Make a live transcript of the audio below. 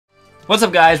What's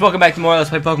up, guys? Welcome back to more Let's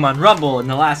Play Pokemon Rumble. In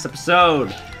the last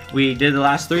episode, we did the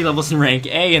last 3 levels in rank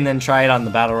A and then tried on the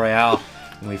Battle Royale.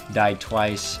 And we've died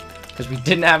twice because we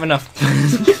didn't have enough.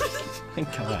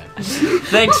 Thank God.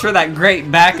 Thanks for that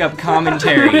great backup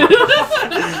commentary.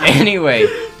 Anyway,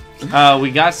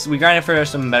 we grinded for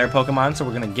some better Pokemon, so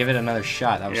we're gonna give it another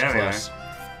shot. That was close.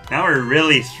 Now we're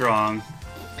really strong.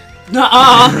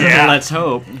 Nuh-uh. Yeah. Let's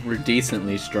hope. We're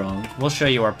decently strong. We'll show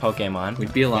you our Pokemon.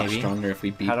 We'd be a lot stronger if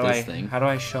we beat this thing. How do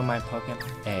I show my Pokemon?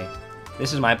 Hey,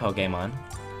 this is my Pokemon.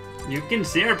 You can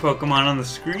see our Pokemon on the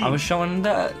screen. I was showing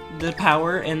the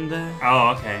power and the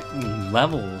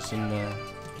levels and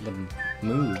the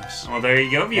moves. Well, there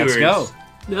you go, viewers. Let's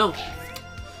go. No.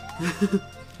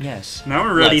 Yes. Now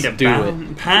we're ready to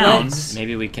pound.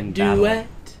 Maybe we can do it.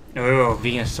 Oh.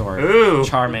 Venusaur. Ooh.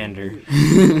 Charmander.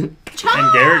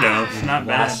 And Gyarados. Not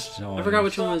bad. I forgot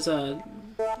which one was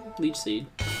Leech Seed.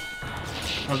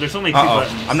 Oh, there's only 2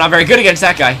 buttons. I'm not very good against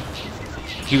that guy.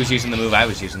 He was using the move I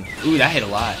was using. Ooh, that hit a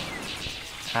lot.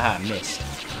 Haha, missed.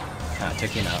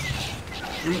 Took him out.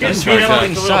 I'm getting beat up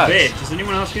like a little bitch. Is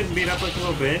anyone else getting beat up like a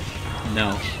little bitch?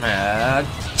 No.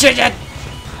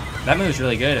 That move's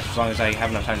really good as long as I have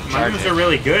enough time to charge it. My moves are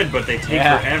really good, but they take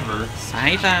forever.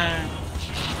 Scyther.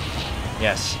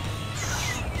 Yes.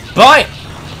 Boy!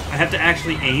 I have to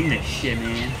actually aim this shit,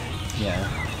 man. Yeah.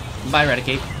 Bye,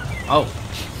 Redicate. Oh.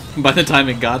 By the time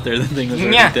it got there, the thing was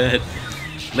already dead.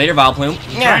 Later, Vileplume.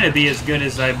 I'm trying to be as good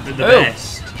as the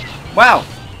best. Wow.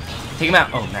 Take him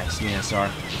out. Oh, nice, Venusaur.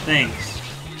 Thanks.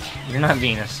 You're not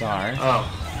Venusaur. Oh.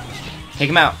 Take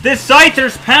him out. This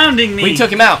Scyther's pounding me! We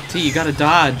took him out. T, you gotta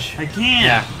dodge. I can't.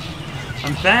 Yeah.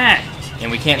 I'm back. And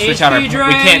we can't switch out our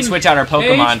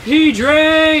Pokemon. HP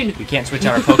drain. We can't switch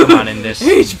out our Pokemon in this.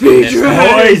 HP drain.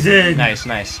 Poison. Nice,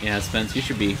 nice. Yeah, Spence, you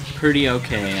should be pretty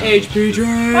okay. HP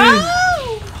drain.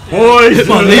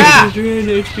 Poison. Yeah. HP drain.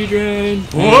 HP drain.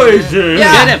 Poison.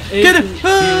 Yeah. Get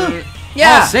him!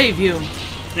 Yeah. I'll save you.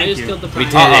 I just killed the We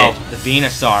Prairie. did it. The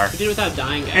Venusaur. We did it without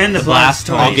dying, guys. And the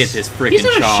Blastoise. I'll get this freaking He's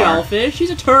not a char. shellfish. He's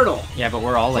a turtle. Yeah, but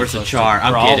we're all like Where's the close char? to,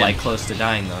 I'll we're get all him. like close to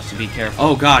dying though, so be careful.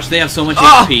 Oh gosh, they have so much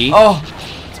HP. Oh.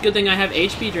 It's a good thing I have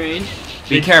HP drain.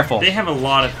 Be careful. They have a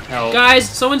lot of health. Guys,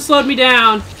 someone slowed me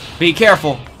down. Be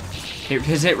careful.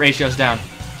 His hit ratio's down.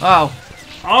 Oh.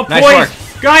 Oh, Nice poison.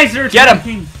 work. Guys, they're Get him.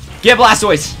 attacking. Get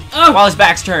Blastoise. Oh. While his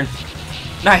back's turned.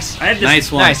 Nice. I had this,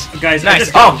 Nice one. Nice. Guys, I Nice.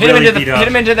 just got Hit him really into beat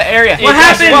up. the area. What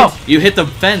happened? Whoa. You hit the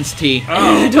fence, T.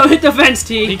 Oh. Don't hit the fence,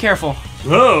 Be T. careful.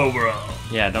 Whoa, bro.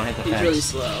 Yeah, don't hit the He's fence. really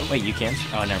slow. Wait, you can't?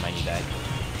 Oh, never mind. You died.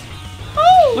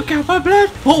 Look out my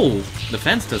blood. Oh, the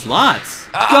fence does lots.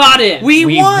 Got it. We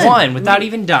won without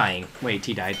even dying. Wait,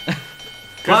 T died.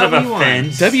 Because of a won.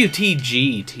 fence.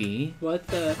 WTG, T. What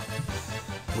the?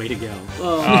 Way to go.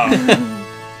 Oh.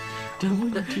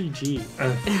 WTG.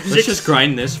 Let's 6 just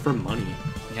grind this for money.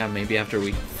 Yeah, maybe after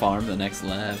we farm the next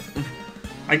lab.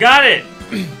 I got it.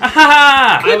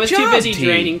 Ahaha! I was too job, busy T.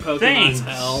 draining Pokemon's Thanks.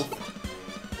 health.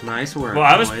 Nice work. Well,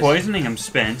 I was boys. poisoning him,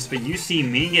 Spence, but you see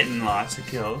me getting lots of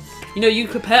kills. You know, you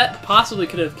could possibly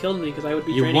could have killed me because I would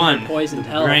be You draining won. your poisoned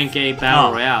health. Rank A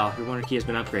Battle Royale. Your Wonder Key has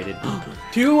been upgraded.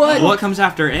 2-1. What comes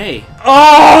after A?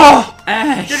 Oh!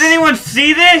 Ash. Did anyone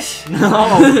see this?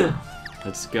 No.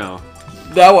 Let's go.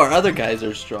 Now our other guys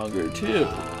are stronger too.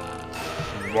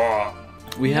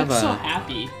 We have I'm so a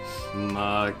happy.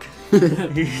 Muck.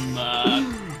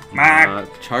 Mac.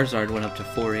 Charizard went up to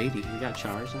 480. You got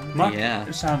Charizard? Muck. Yeah.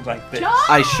 It sounds like this.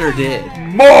 I sure did.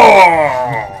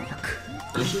 More.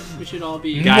 We should all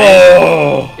be.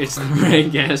 More. It's the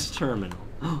rank S terminal.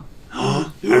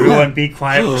 Everyone be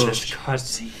quiet for this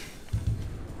cutscene.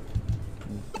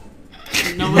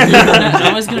 No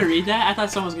one's gonna read that? I thought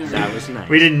someone was gonna read That that. was nice.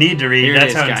 We didn't need to read. Here That's it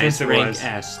is, how guys. intense it Rank was.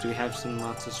 S. Do we have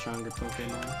lots of stronger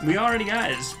Pokemon? We already got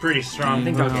it. It's pretty strong. I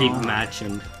think I'll keep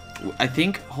matching. I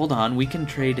think, hold on, we can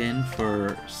trade in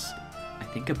for, I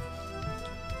think, a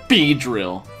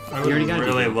Beedrill. I You already would got it,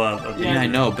 really didn't you? love a Yeah, I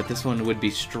know, but this one would be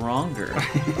stronger.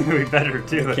 We better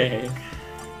do it. Okay.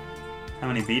 How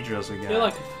many Beedrills we You're got?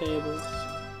 like Fables.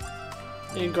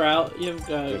 You have Growl. You have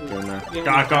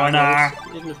Gakona.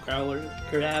 Growlers.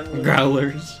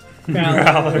 Growlers.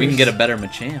 Growlers. We can get a better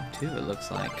Machamp, too, it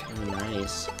looks like. Oh,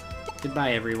 nice.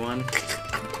 Goodbye, everyone.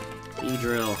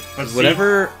 Beedrill. Let's see.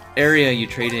 Whatever area you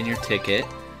trade in your ticket,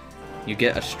 you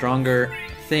get a stronger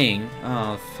thing.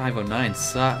 Oh, 509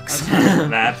 sucks. That's not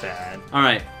that bad.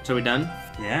 Alright, so we done?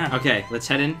 Yeah. Okay, let's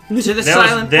head in to the That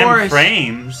Silent was them Forest.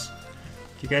 frames.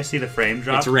 Do you guys see the frame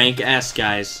drop? It's rank S,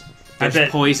 guys. I There's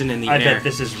bet- poison in the I air. bet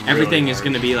this is really Everything is hard.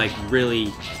 going to be like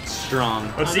really strong.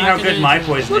 Let's I'm see not how gonna- good my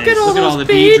poison Look is. at all Look at all the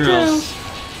those Beedrills.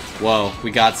 Whoa,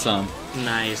 we got some.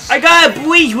 Nice. I got a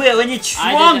Beedrill and it's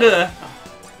I did- stronger.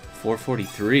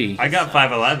 443. I got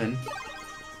 511.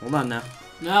 Hold on now.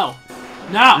 No.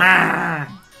 No! How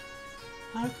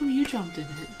come you jumped in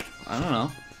it? I don't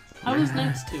know. I was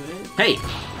next to it. Hey!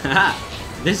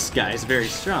 Haha! This guy's very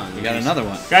strong. You got another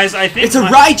one. Guys, I think It's a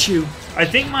Raichu! I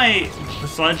think my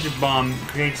sludge bomb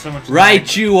creates so much.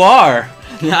 Right, you are.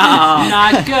 No!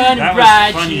 Not gonna That was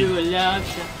ride funny. you a love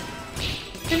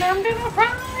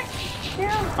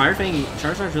Firefang,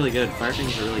 Charizard's really good.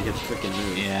 Firefang's a really good freaking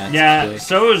move. Yeah. It's Yeah, quick.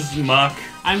 so is Muck.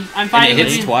 I'm And fighting it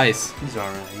hits him. twice. He's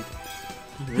alright.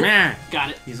 Meh. Got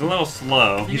it. He's a little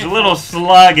slow. He's a little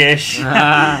sluggish.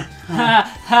 Ah.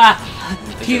 Ha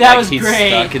ha. Is Gee, it that like was he's great.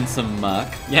 stuck in some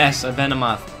muck. Yes, a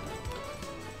Venomoth.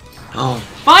 Oh.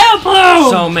 Fire Bloom!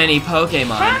 So many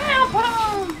Pokemon.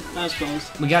 That was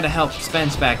close. We gotta help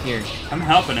Spence back here. I'm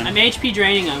helping him. I'm HP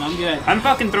draining him. I'm good. I'm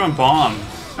fucking throwing bombs.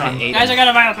 I hate Guys, I him. got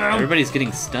a Fire Bloom. Everybody's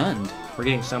getting stunned. We're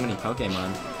getting so many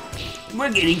Pokemon.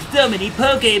 We're getting so many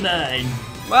Pokemon.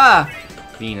 Ah!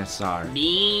 Venusaur.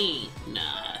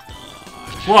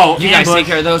 Whoa, You guys ambush. take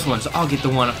care of those ones. I'll get the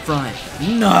one up front.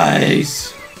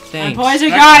 Nice. Thanks. Poison,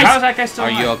 How's guys! that guy still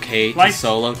Are you alive? okay to Life-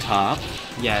 solo top?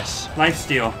 Yes.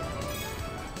 Lifesteal.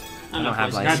 I'm I don't not have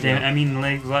poison. life. God damn it, I mean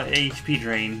HP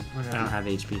drain. I don't have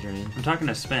HP drain. I'm talking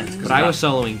to Spence. 'cause But I was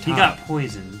soloing top. he got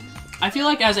poisoned. I feel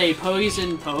like as a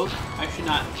poison poke, I should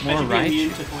not. More I should right. be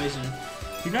immune to poison.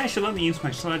 You guys should let me use my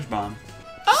sludge bomb.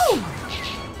 Oh!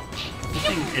 This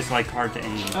thing is like hard to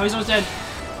aim. Oh, he's almost dead.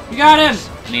 You got him!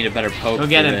 I need a better poke Go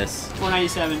get for him. this.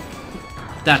 497.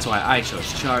 That's why I chose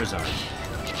Charizard.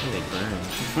 Oh, they burn. You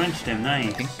flinched him, I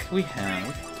nice. think we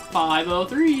have.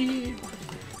 503.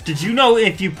 Did you know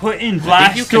if you put in I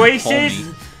think you can pull Blastoises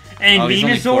me. and Oh, he's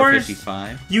only Venusaurs,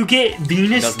 455. you get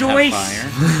Doesn't have Venusaurs?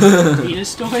 fire.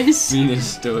 Venus toys?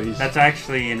 Venus toys. That's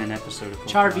actually in an episode of Pokemon.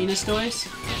 Char Venus toys?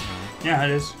 Yeah,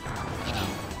 it is.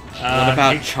 What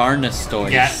about it-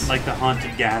 Charnastoise? like the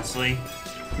Haunted Ghastly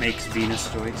makes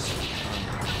Venusaurs.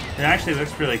 It actually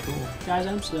looks really cool. Guys,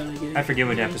 I'm slowly getting. I forget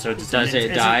what episode it's Does in. it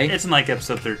It's die? It's in like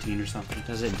episode 13 or something.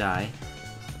 Does it die?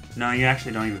 No, you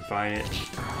actually don't even fight it.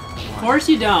 Of course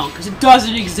you don't, because it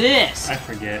doesn't exist. I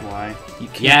forget why. You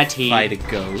can't Yeah, T. fight a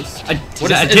ghost. A,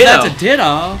 What a is Ditto. That's a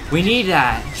Ditto. We need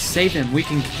that. Save him. We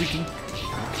can.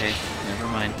 Okay, never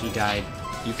mind. He died.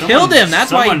 You killed him.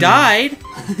 That's why he died.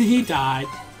 He died.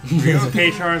 Are you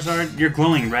okay, Charizard? You're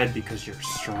glowing red because you're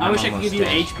strong. I wish I could almost give you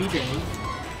dead. HP drain.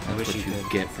 That's wish what you you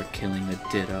could. get for killing the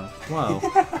Ditto. Whoa.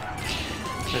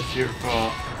 That's your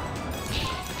fault.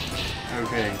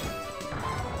 Okay.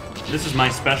 This is my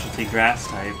specialty, grass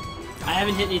type. I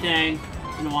haven't hit anything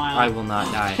in a while. I will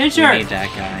not die. Pitcher! We need that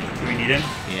guy. Do we need him?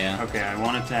 Yeah. Okay, I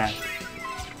won't attack.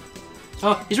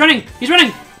 Oh, he's running! He's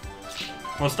running!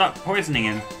 Well, stop poisoning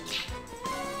him.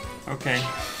 Okay.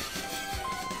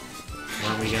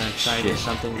 Were we gonna try to do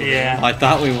something? Yeah. I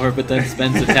thought we were, but then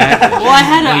Spence attacked him. Well, I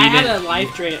had a, Well, you I had didn't. a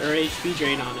life drain or HP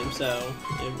drain on him, so.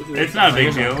 It's not a big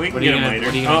Here's deal. one. We can What are get you him gonna- later.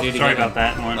 what are you gonna Oh, do to sorry get him? about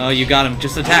that one. Oh, you got him.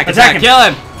 Just attack. Attack him. Kill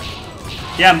him!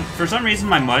 Yeah, for some reason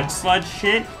my mud sludge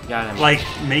shit Got him. like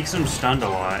makes him stunned a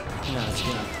lot. Yeah, it's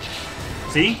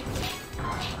good. See?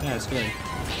 Yeah, it's good.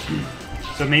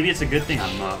 So maybe it's a good thing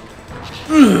I'm up.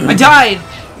 I died!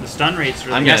 The stun rate's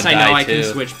really I'm I good. guess I know die I can too.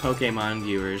 switch Pokemon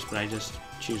viewers, but I just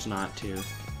choose not to. So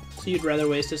you'd rather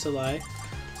waste us a lie?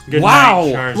 Good Wow.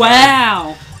 night, Charizard.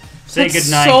 Wow! Say That's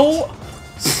good night. so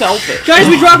selfish. Guys,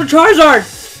 we dropped a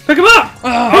Charizard! Pick him up!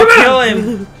 I'll kill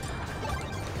him.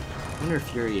 I wonder if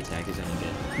Fury attack is any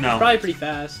good. No. Probably pretty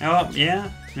fast. Oh, yeah.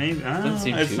 Maybe. I don't Doesn't know.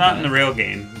 seem It's too not in bad. the real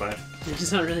game, but Which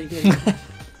is not really good.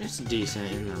 It's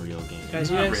decent in the real game. Guys,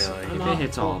 you Not guys, really. I'm If off. it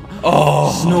hits all of them.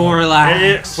 Oh.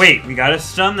 Snorlax! Wait, we gotta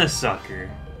stun this sucker.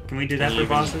 Can we do that for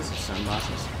bosses? Some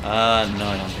bosses. No,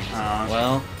 I don't think so.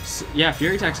 Well, Yeah,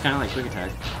 Fury attack's kind of like Quick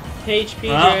Attack. HP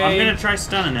Well, I'm drain. gonna try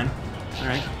stunning him.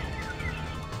 Alright.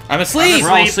 I'm asleep. We're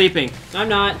all sleeping. I'm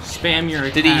not. Spam your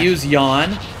attack. Did he use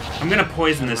yawn? I'm gonna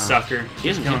poison this sucker. He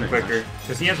doesn't Kill him hit very quicker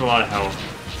because he has a lot of health.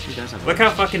 He does have Look how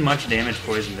fucking much damage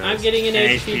poison does. I'm getting an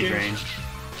And HP drain.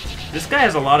 This guy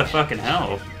has a lot of fucking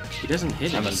health. He doesn't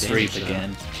hit I'm any asleep damage, though. again.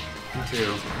 Me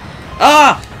too.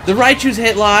 Ah! The Raichu's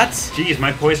hit lots. Jeez,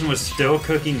 my poison was still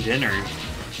cooking dinner.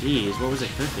 Jeez, what was it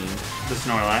cooking? The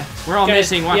Snorlax. We're all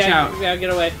Guys, missing, watch yeah, out. Yeah,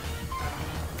 get away.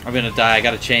 I'm gonna die. I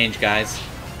gotta change, guys.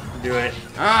 Do it.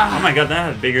 Ah! Oh my god,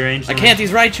 that had bigger range. I than can't.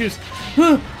 These Raichus.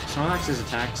 Huh. Snorlax's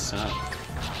attacks suck.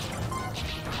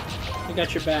 I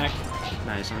got your back.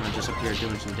 Nice, I'm gonna just up here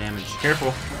doing some damage.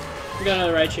 Careful. We got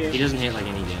another He Raichu. doesn't hit like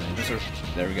any damage.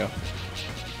 There we go.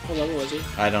 What level was he?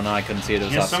 I don't know. I couldn't see it. It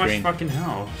was He has off so much screen. fucking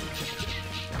health.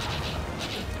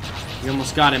 We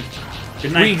almost got him.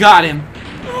 Good night. We got him!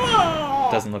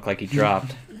 Doesn't look like he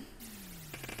dropped.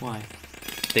 Why?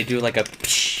 They do like a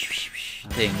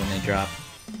thing when they drop.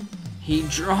 He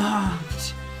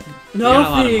dropped. No We got a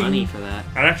lot of thing. money for that.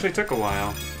 That actually took a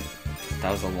while.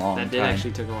 That was a long That did time.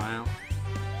 actually took a while.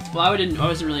 Well, I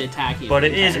wasn't really attacking. But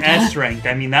him it the is entire time. S ranked.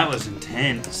 I mean, that was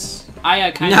intense.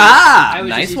 I kind of. Ah! I was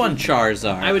Nice just one, using-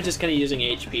 Charizard. I was just kind of using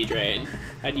HP drain.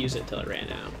 I'd use it till it ran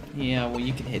out. Yeah, well,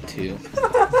 you can hit 2.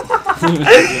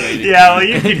 Yeah, well,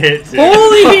 you could hit too.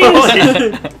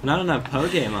 Holy Not enough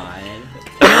Pokemon.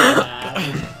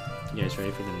 beans! You guys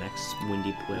ready for the next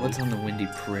windy Prairie? What's on the windy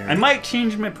prairie? I might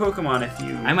change my Pokemon if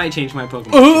you. I might change my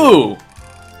Pokemon. Ooh!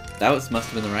 That must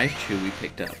have been the Raichu we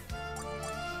picked up.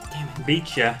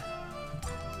 beat ya.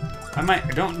 I might.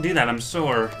 Don't do that. I'm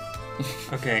sore.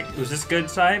 Okay, was this good,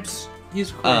 Sibes?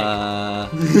 He's quick.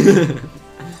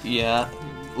 Yeah.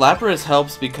 Lapras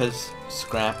helps because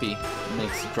Scrappy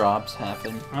makes drops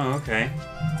happen. Oh, okay.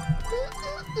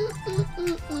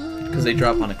 Because they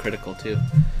drop on a critical, too.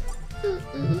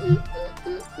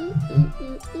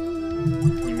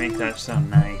 You make that sound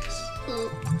nice.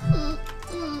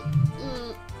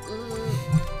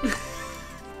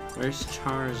 Where's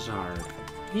Charizard?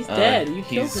 He's dead. You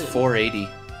killed He's him. 480.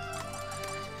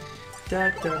 Da,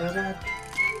 da, da, da.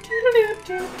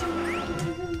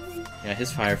 Yeah,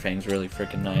 his Fire Fang's really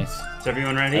freaking nice. Is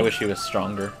everyone ready? I wish he was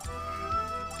stronger.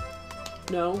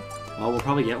 No. Well, we'll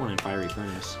probably get one in Fiery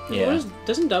Furnace. Yeah. What is,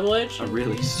 doesn't Double Edge? A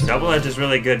really Double Edge is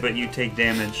really good, but you take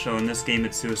damage, so in this game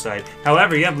it's suicide.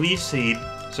 However, you have Leech Seed,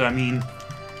 so I mean, you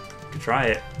could try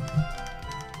it.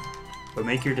 But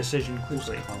make your decision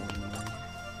quickly.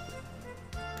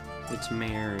 It's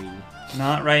Mary.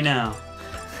 Not right now.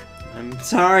 I'm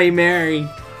sorry, Mary.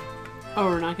 Oh,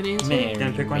 we're not gonna answer. Mary,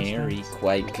 Gonna pick one? Mary,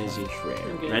 quite Busy. contrary.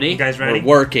 Okay. Ready? You guys ready? We're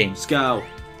working. Let's go.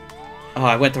 Oh,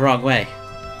 I went the wrong way.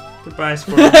 Goodbye,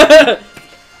 Squirtle.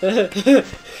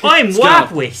 I'm Let's go.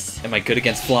 Wapwis! Am I good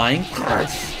against flying? Fuck.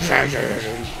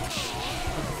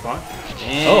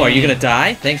 Oh, are you gonna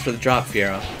die? Thanks for the drop,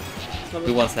 Fiero.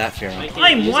 Who wants that, I Fiero? can't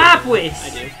I'm use it. Wapwis! I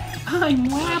do. I'm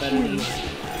Not better than mine.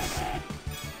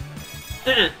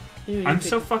 Ew, you I'm picked-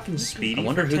 so fucking speedy. I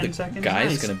wonder for who 10 the seconds. guy's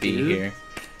Nice, gonna be dude. here.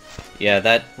 Yeah,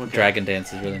 that What guy? Dragon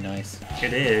Dance is really nice.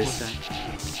 It is. What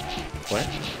guy? What?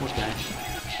 What guy?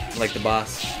 Like the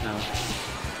boss. No.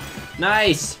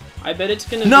 Nice. I bet it's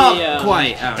gonna Not be.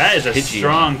 quite. Ouch. That is a Pidgeot.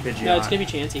 strong Pidgeot. No, it's gonna be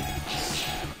Chansey.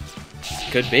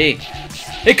 Could be.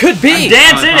 It could be! I'm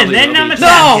dancing Oh, it and probably then will I'm be.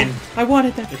 attacking. No! I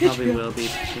wanted that It probably Pidgeot. will be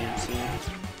Chansey.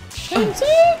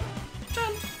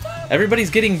 Everybody's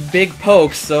getting big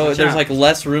pokes, so Watch there's out. like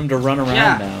less room to run around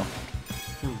Yeah. now.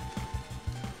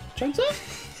 Chansey?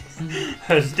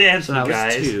 I was dancing, So that was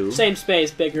guys. 2. Same space,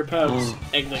 bigger pokes.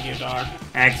 Executor.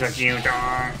 Executor.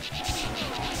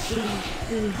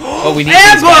 Oh, we need these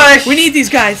Ambush! guys. We need these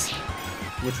guys.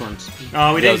 Which ones?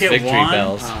 Oh, we didn't Those get victory one.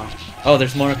 bells. Oh. Oh,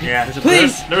 there's more. Yeah,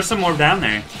 Please! There's some more down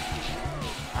there.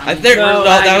 No, that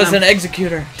lagging was them. an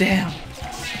executor. Damn.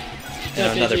 Yeah,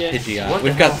 And another Pidgeot. Pidgeot. What the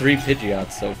We've got hell? 3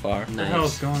 Pidgeots so far. What the hell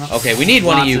is Nice. going on? Okay, we need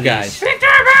one Lots of you of guys. these.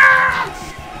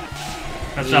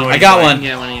 That's not what I he's got like. one.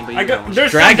 Yeah, one, but you I got got. one.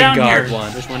 There's some Dragon down Guard here.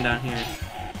 one. There's one down here.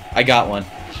 I got one.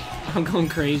 I'm going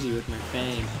crazy with my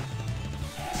fang.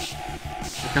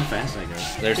 Look how fast I go.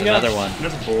 There's You got- another one.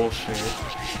 That's bullshit.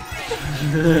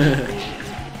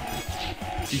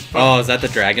 Oh, is that the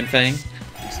Dragon Fang?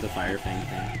 It's the fire fang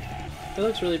thing. That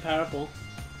looks really powerful.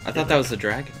 I thought that was the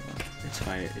dragon one. It's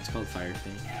fire. It's called fire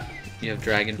fang. You have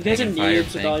Dragon You Fang guys are and Fire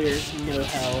noobs with all Fang. your no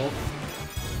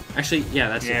health. Actually, yeah,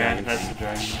 that's the Yeah, dragon that's fang. the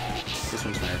dragon. This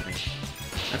one's fire fang.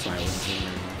 That's why I wasn't doing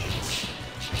very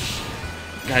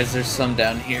much. Guys, there's some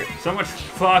down here. So much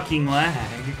fucking lag.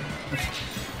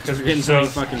 Because We're getting so many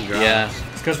fucking drops. Yeah,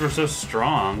 It's because we're so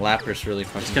strong. Lapras really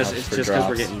fucking It's because helps it's for just because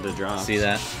we're drops. getting the drops. See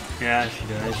that? Yeah, she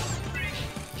does.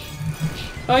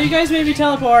 Oh, you guys made me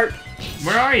teleport.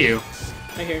 Where are you?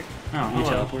 Right here. Oh, You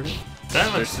hello. teleported? That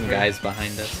There's looks some great. guys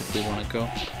behind us if we want to go.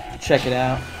 Check it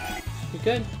out. You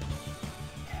good?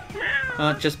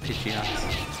 Just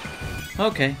Pidgeots.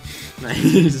 Okay.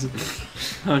 Nice.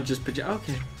 Oh, just put you.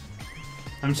 Okay.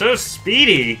 I'm so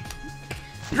speedy.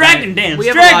 Dragon dance. We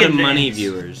have dragon a lot of dance. money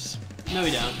viewers. No,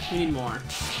 we don't. We need more.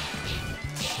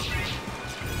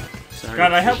 Sorry,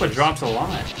 God, I help with bitches. drops a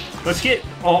lot. Let's get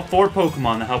all 4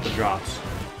 Pokemon to help with drops.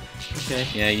 Okay.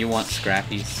 Yeah, you want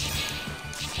Scrappies.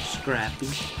 Scrappy.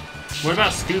 What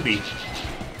about Scooby?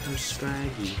 I'm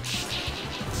scraggy.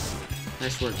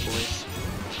 Nice work, boys.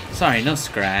 Sorry, no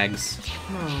Scrags.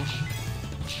 Oh.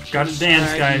 Gotta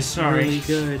dance, guys. Sorry. Really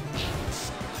good.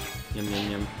 Yum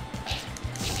yum yum.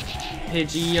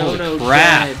 Pidgeotto. Holy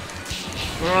crap. died.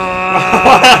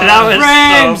 That was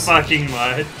Frames! so fucking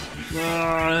much.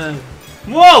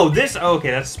 Whoa, this. Oh,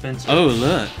 okay, that's Spencer. Oh,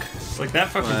 look. Like that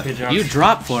fucking What? Pidgeot. You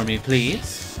drop for me,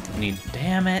 please.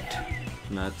 Damn it.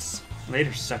 Nuts.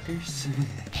 Later, suckers.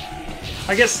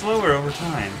 I get slower over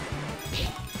time.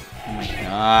 Oh my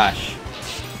gosh.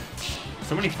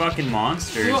 So many fucking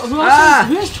monsters. Who else has,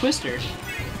 who has Twister?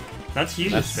 That's you,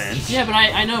 That's- Spence. Yeah, but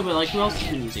I know, but like, who else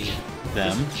has been using it?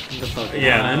 Them. The Pokemon.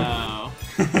 Yeah. Oh.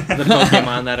 The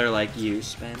Pokemon that are like you,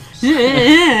 Spence. Are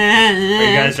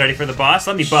you guys ready for the boss?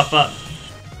 Let me buff up.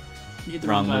 You hit the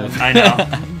Wrong button. move. I know.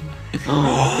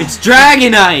 It's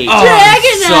Dragonite! Oh,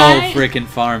 Dragonite! so freaking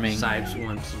farming. Sibes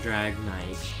wants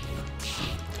Dragonite.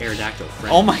 Aerodactyl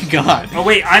friend. Oh my god. Oh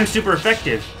wait, I'm super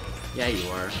effective. Yeah, you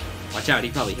are. Watch out, he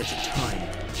probably hits a ton.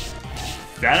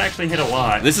 That actually hit a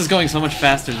lot. This is going so much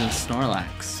faster than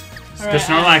Snorlax. The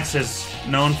Snorlax is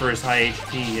known for his high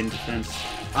HP in defense.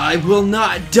 I will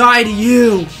not die to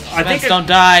you! I think Don't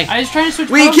die. I was trying to switch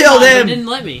We Pokemon, killed but him! it didn't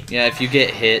let me. Yeah, if you get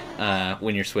hit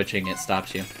when you're switching, it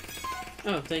stops you.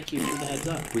 Oh, thank you for the heads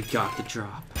up. We got the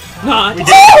drop. Not. we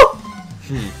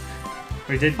did.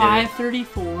 We did get it.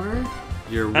 534.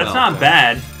 You're That's welcome. not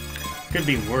bad. Could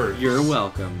be worse. You're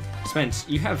welcome. Spence,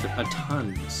 you have a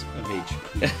tons of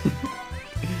HP.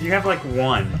 You have like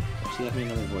one. She left me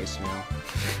another voicemail.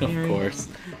 Of course.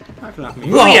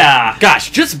 Whoa! Yeah. Gosh,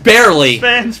 just barely.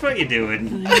 Spence, what you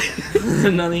doing?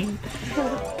 Nothing.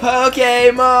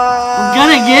 Pokemon! I'm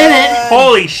gonna get it.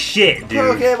 Holy shit, dude.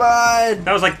 Pokemon!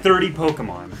 That was like 30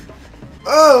 Pokemon.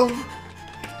 Oh!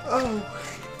 Oh.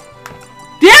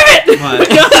 Damn it! What?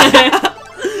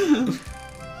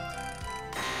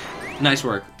 Nice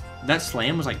work. That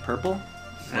slam was like purple.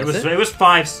 It was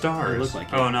 5 stars. It looked like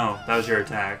it. Oh no, that was your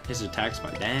attack. His attack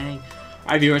spot, dang.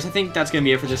 Alright viewers, I think that's going to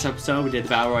be it for this episode. We did the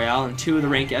Battle Royale and 2 of the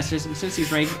Rank S's, and since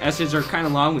these Rank S's are kind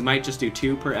of long, we might just do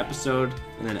 2 per episode,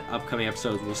 and then upcoming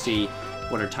episodes we'll see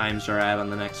what our times are at on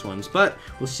the next ones. But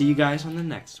we'll see you guys on the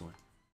next one.